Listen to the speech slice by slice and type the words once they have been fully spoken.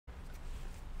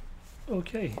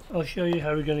Okay, I'll show you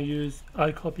how we're going to use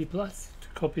iCopy Plus to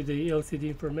copy the LCD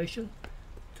information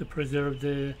to preserve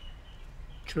the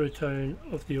true tone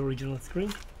of the original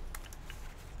screen.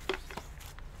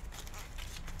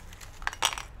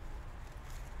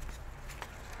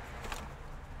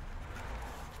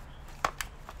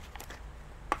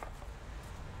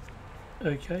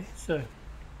 Okay, so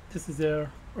this is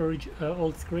our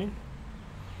old screen.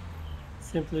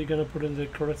 Simply going to put in the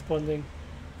corresponding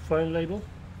phone label,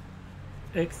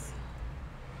 X.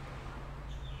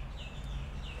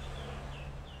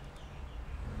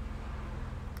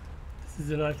 This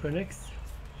is an iPhone X.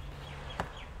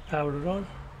 Power it on.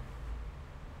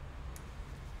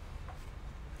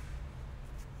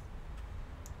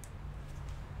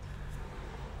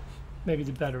 Maybe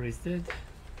the battery's dead.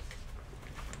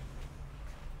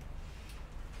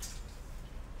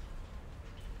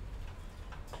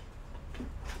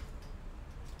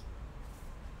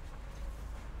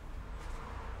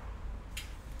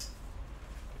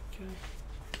 Okay.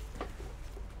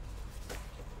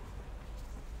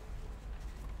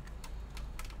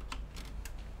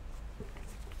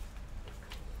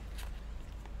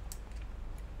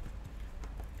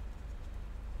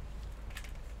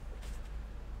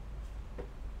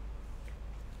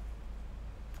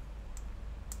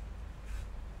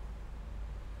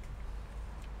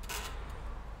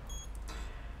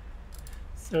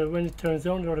 So when it turns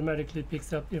on, it automatically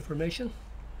picks up information.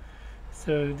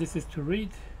 So this is to read.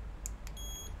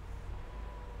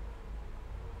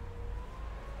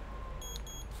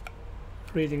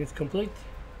 Reading is complete.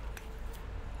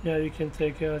 Now you can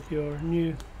take out your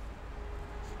new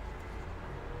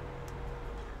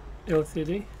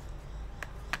LCD,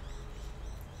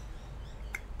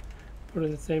 put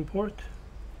in the same port.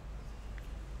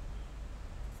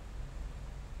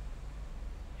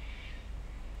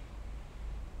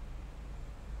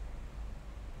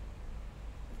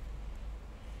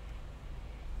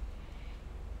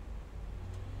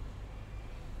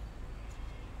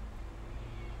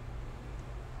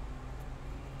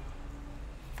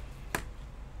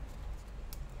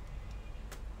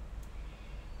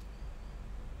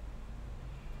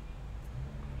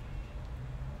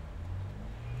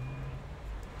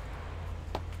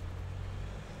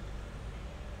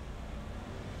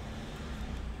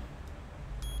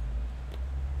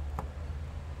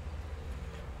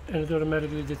 And it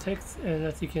automatically detects, and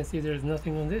as you can see there is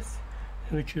nothing on this,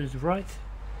 and we choose write,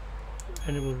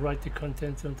 and it will write the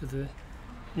contents onto the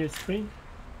new screen.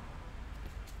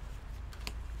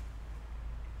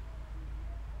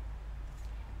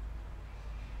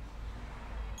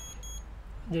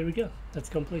 There we go, that's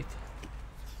complete.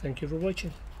 Thank you for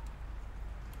watching.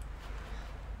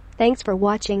 Thanks for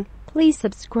watching. Please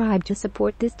subscribe to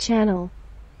support this channel.